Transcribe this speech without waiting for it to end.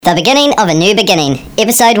The beginning of a new beginning.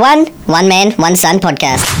 Episode 1, One Man, One Son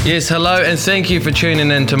podcast. Yes, hello, and thank you for tuning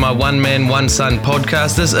in to my One Man, One Son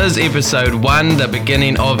podcast. This is episode 1, the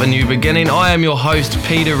beginning of a new beginning. I am your host,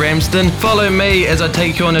 Peter Ramsden. Follow me as I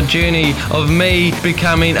take you on a journey of me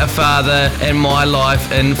becoming a father and my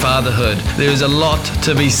life in fatherhood. There is a lot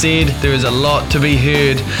to be said, there is a lot to be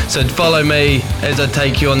heard, so follow me as I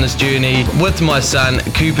take you on this journey with my son,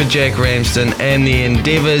 Cooper Jack Ramsden, and the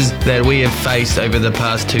endeavours that we have faced over the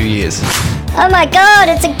past 2 years. Oh my god,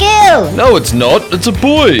 it's a girl! No, it's not. It's a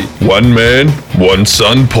boy. One Man, One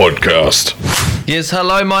Son podcast. Yes,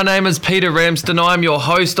 hello, my name is Peter Ramsden. I am your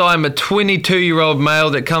host. I am a 22-year-old male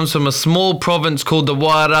that comes from a small province called the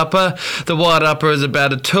Wairarapa. The Wairarapa is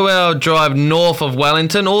about a 2-hour drive north of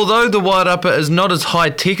Wellington. Although the Wairarapa is not as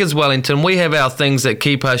high-tech as Wellington, we have our things that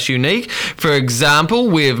keep us unique. For example,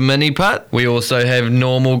 we have mini putt. We also have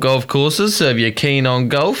normal golf courses, so if you're keen on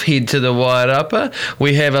golf, head to the Wairarapa.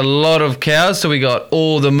 We have a lot of cows, so we got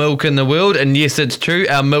all the milk in the world, and yes, it's true,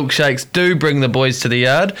 our milkshakes do bring the boys to the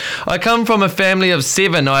yard. I come from a family of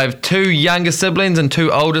 7. I have 2 younger siblings and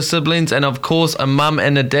 2 older siblings, and of course a mum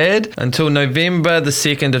and a dad. Until November the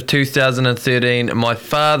 2nd of 2013, my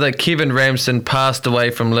father, Kevin Ramsden, passed away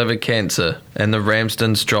from liver cancer, and the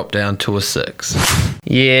Ramsdens dropped down to a 6.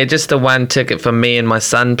 Yeah, just a 1 ticket for me and my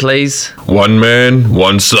son, please. One Man,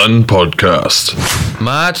 One Son podcast.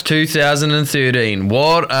 March 2013.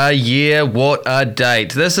 What a year, what a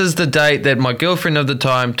date. This is the date that my girlfriend of the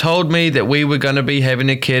time told me that we were going to be having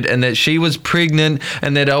a kid and that she was pregnant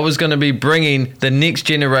and that I was going to be bringing the next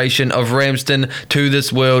generation of Ramsden to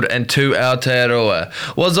this world and to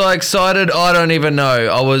Aotearoa. Was I excited? I don't even know.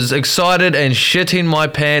 I was excited and shitting my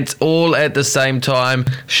pants all at the same time.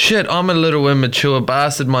 Shit, I'm a little immature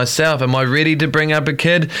bastard myself. Am I ready to bring up a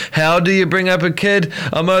kid? How do you bring up a kid?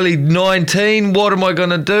 I'm only 19. What am I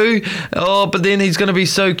going to do? Oh, but then he's going to be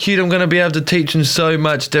so cute. I'm going to be able to teach him so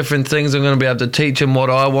much different things. I'm going to be able to teach him what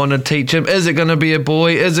I want to teach him. Is it going to be a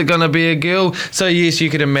boy? Is it going to be a girl? So yes, you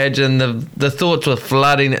can imagine the thoughts were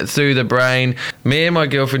flooding through the brain. Me and my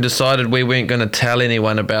girlfriend decided we weren't going to tell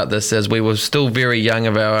anyone about this as we were still very young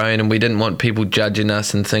of our own and we didn't want people judging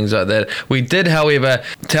us and things like that. We did, however,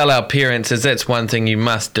 tell our parents, as that's one thing you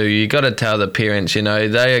must do. You got to tell the parents, you know,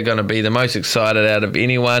 they are going to be the most excited out of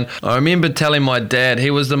anyone. I remember telling my dad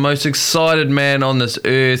he was the most excited man on this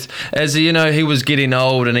earth, as you know, he was getting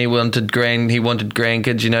old and he wanted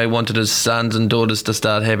grandkids, you know, he wanted his sons and daughters to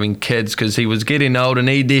start having kids because he was getting old and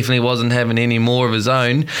he definitely wasn't having any more of his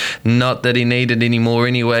own. Not that he needed any more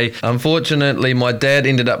anyway. Unfortunately, my dad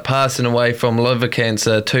ended up passing away from liver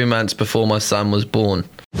cancer 2 months before my son was born.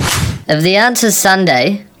 If the answer's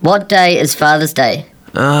Sunday, what day is Father's Day?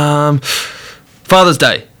 Father's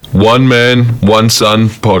Day. One Man, One Son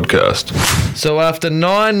podcast. So after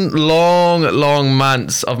 9 long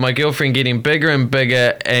months of my girlfriend getting bigger and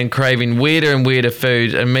bigger and craving weirder and weirder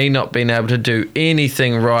food and me not being able to do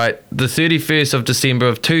anything right, the 31st of December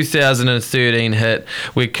of 2013 hit,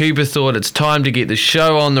 where Cooper thought it's time to get the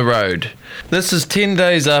show on the road. This is 10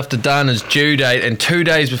 days after Dana's due date and 2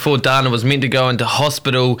 days before Dana was meant to go into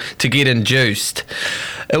hospital to get induced.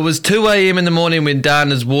 It was 2 a.m. in the morning when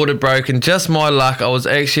Dana's water broke, and just my luck, I was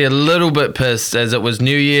actually a little bit pissed as it was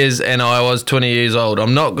New Year's and I was 20 years old.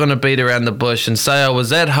 I'm not going to beat around the bush and say I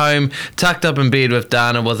was at home, tucked up in bed with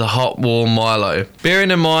Dana with a hot, warm Milo. Bearing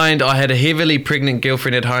in mind I had a heavily pregnant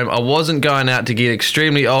girlfriend at home, I wasn't going out to get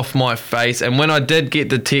extremely off my face, and when I did get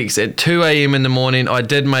the text at 2 a.m. in the morning, I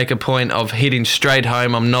did make a point of heading straight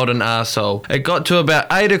home. I'm not an arsehole. It got to about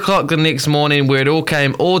 8 o'clock the next morning where it all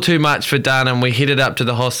came all too much for Dana and we headed up to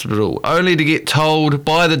the hospital, only to get told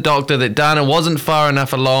by the doctor that Dana wasn't far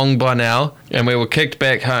enough along by now and we were kicked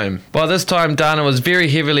back home. By this time, Dana was very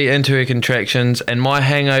heavily into her contractions and my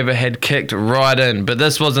hangover had kicked right in, but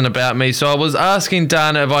this wasn't about me, so I was asking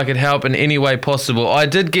Dana if I could help in any way possible. I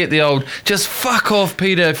did get the old, just fuck off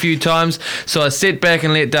Peter a few times, so I sat back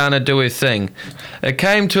and let Dana do her thing. It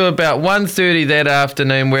came to about 1:30 that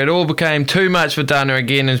afternoon where it all became too much for Dana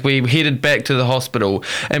again as we headed back to the hospital.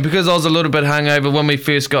 And because I was a little bit hungover when we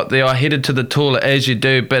first got there, I headed to the toilet as you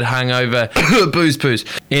do, bit hungover, booze.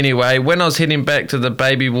 Anyway, when I was heading back to the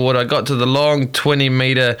baby ward, I got to the long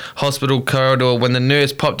 20-metre hospital corridor when the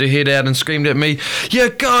nurse popped her head out and screamed at me, "You're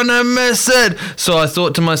gonna miss it!" So I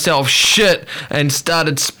thought to myself, shit, and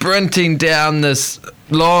started sprinting down this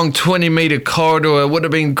long 20-metre corridor. It would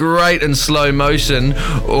have been great in slow motion.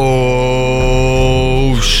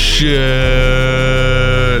 Oh shit.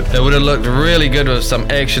 It would have looked really good with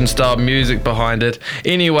some action style music behind it.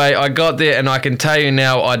 Anyway, I got there and I can tell you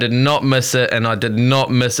now I did not miss it, and I did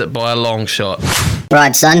not miss it by a long shot.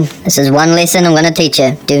 Right, son, this is one lesson I'm going to teach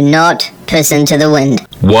you. Do not piss into the wind.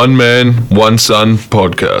 One Man, One Son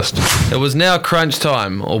podcast. It was now crunch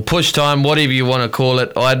time, or push time, whatever you want to call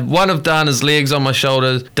it. I had one of Dana's legs on my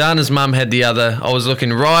shoulders. Dana's mum had the other. I was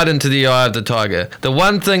looking right into the eye of the tiger. The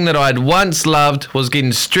one thing that I'd once loved was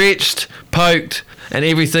getting stretched, poked, and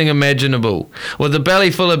everything imaginable. With a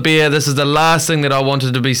belly full of beer, this is the last thing that I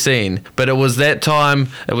wanted to be seen. But it was time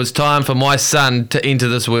for my son to enter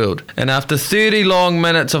this world. And after 30 long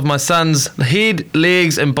minutes of my son's head,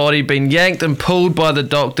 legs, and body being yanked and pulled by the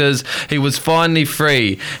doctors, he was finally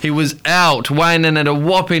free. He was out, weighing in at a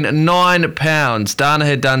whopping 9 pounds. Dana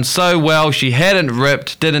had done so well. She hadn't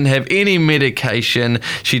ripped, didn't have any medication.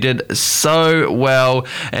 She did so well,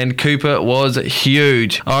 and Cooper was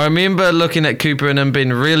huge. I remember looking at Cooper and him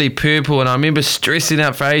being really purple, and I remember stressing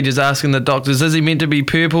out for ages, asking the doctors, is he meant to be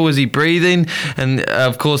purple? Is he breathing? And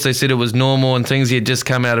of course they said it was normal and things. He had just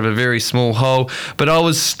come out of a very small hole, but I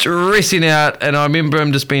was stressing out, and I remember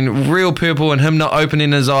him just being real purple and him not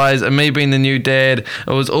opening his eyes, and me being the new dad.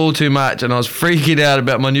 It was all too much, and I was freaking out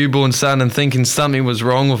about my newborn son and thinking something was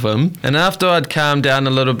wrong with him. And after I'd calmed down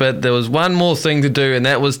a little bit, there was one more thing to do, and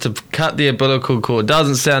that was to cut the umbilical cord.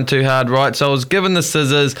 Doesn't sound too hard, right? So I was given the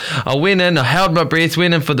scissors. I went in, I held my breath,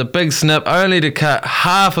 went in for the big snip, only to cut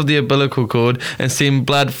half of the umbilical cord and send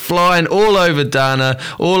blood flying all over Dana,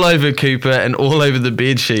 all over Cooper, and all over the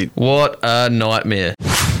bedsheet. What a nightmare.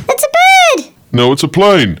 It's a bird! No, it's a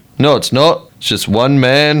plane. No, it's not. It's just one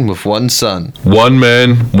man with one son. One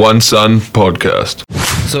Man, One Son podcast.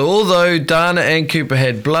 So although Dana and Cooper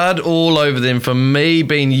had blood all over them from me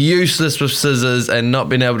being useless with scissors and not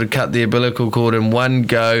being able to cut the umbilical cord in one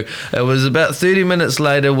go, it was about 30 minutes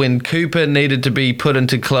later when Cooper needed to be put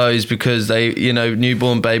into clothes because they,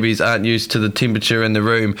 newborn babies aren't used to the temperature in the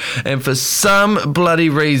room. And for some bloody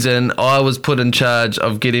reason, I was put in charge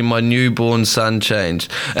of getting my newborn son changed.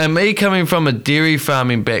 And me coming from a dairy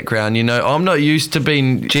farming background, I'm not used to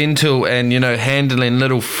being gentle and, handling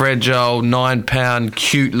little fragile 9-pound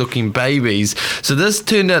cute looking babies. So this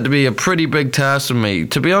turned out to be a pretty big task for me.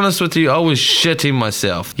 To be honest with you, I was shitting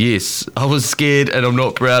myself. Yes, I was scared and I'm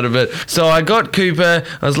not proud of it. So I got Cooper,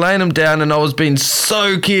 I was laying him down and I was being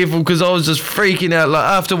so careful because I was just freaking out. Like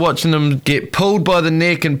after watching him get pulled by the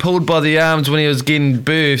neck and pulled by the arms when he was getting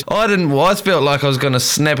birthed, I felt like I was going to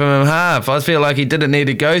snap him in half. I felt like he didn't need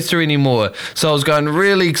to go through anymore. So I was going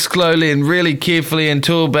really slowly and really carefully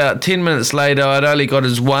until about 10 minutes later I'd only got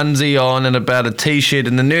his onesie on and about a t-shirt,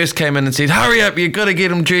 and the nurse came in and said, hurry up, you've got to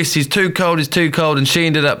get him dressed, he's too cold, and she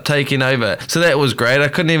ended up taking over. So that was great. I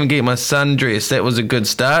couldn't even get my son dressed. That was a good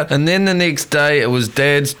start. And then the next day it was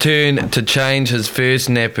Dad's turn to change his first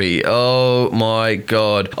nappy. Oh my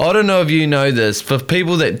god. I don't know if you know this. For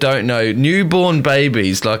people that don't know, newborn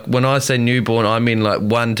babies, like when I say newborn, I mean like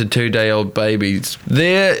 1 to 2 day old babies,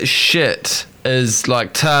 their shit is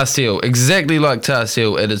like tar seal, exactly like tar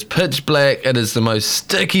seal. It is pitch black, it is the most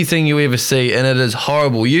sticky thing you ever see, and it is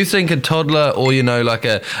horrible. You think a toddler or like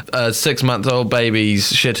a 6-month-old baby's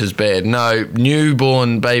shit is bad. No,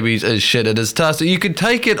 newborn babies is shit. It is tar seal. You could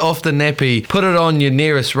take it off the nappy, put it on your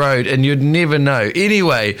nearest road, and you'd never know.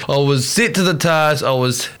 Anyway, I was set to the task. I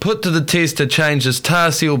was put to the test to change this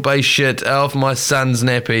tar seal based shit off my son's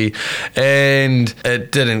nappy, and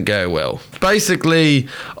it didn't go well. Basically,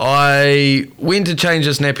 I went to change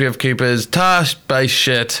this nappy of Cooper's tar-based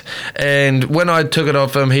shit, and when I took it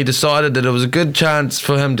off him, he decided that it was a good chance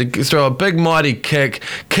for him to throw a big mighty kicked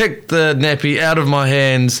the nappy out of my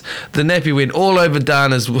hands. The nappy went all over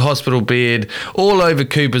Dana's hospital bed, all over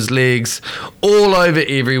Cooper's legs, all over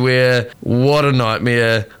everywhere. What a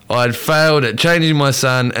nightmare. I'd failed at changing my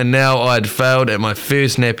son, and now I'd failed at my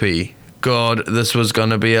first nappy. God, this was going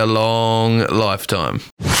to be a long lifetime.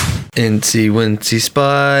 Incy Wincy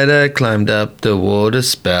Spider climbed up the water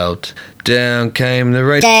spout. Down came the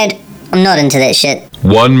rain. Dad, I'm not into that shit.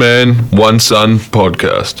 One Man, One Son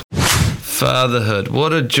podcast. Fatherhood,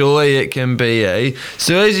 what a joy it can be, eh?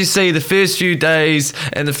 So as you see, the first few days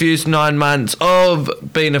and the first 9 months of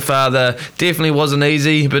being a father definitely wasn't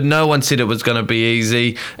easy, but no one said it was going to be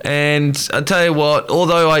easy. And I tell you what,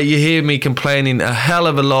 although you hear me complaining a hell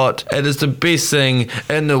of a lot, it is the best thing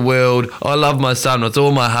in the world. I love my son with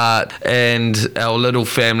all my heart and our little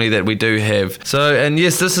family that we do have. So, and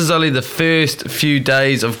yes, this is only the first few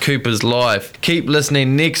days of Cooper's life. Keep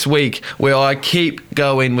listening next week where I keep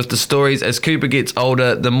going with the stories as Cooper gets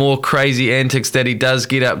older, the more crazy antics that he does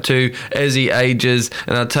get up to as he ages.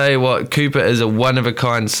 And I'll tell you what, Cooper is a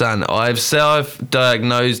one-of-a-kind son. I've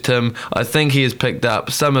self-diagnosed him. I think he has picked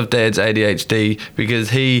up some of Dad's ADHD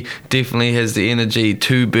because he definitely has the energy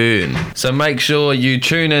to burn. So make sure you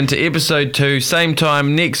tune in to episode 2, same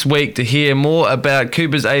time next week, to hear more about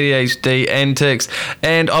Cooper's ADHD antics.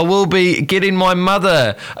 And I will be getting my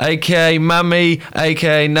mother, aka Mummy,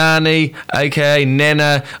 aka Nani, aka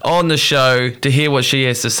Nana, on the show to hear what she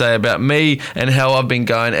has to say about me and how I've been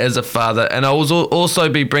going as a father. And I will also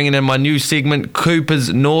be bringing in my new segment,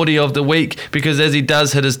 Cooper's Naughty of the Week, because as he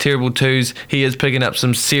does hit his terrible twos, he is picking up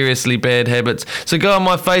some seriously bad habits. So go on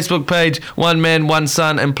my Facebook page, One Man, One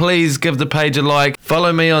Son, and please give the page a like.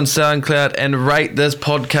 Follow me on SoundCloud and rate this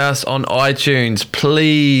podcast on iTunes,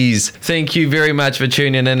 please. Thank you very much for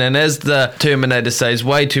tuning in. And as the Terminator says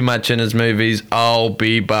way too much in his movies, I'll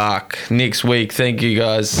be back next week. Thank you,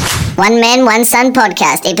 guys. One Man, One Son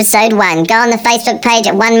Podcast, Episode 1. Go on the Facebook page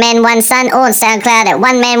at One Man, One Son or on SoundCloud at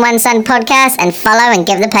One Man, One Son Podcast and follow and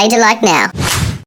give the page a like now.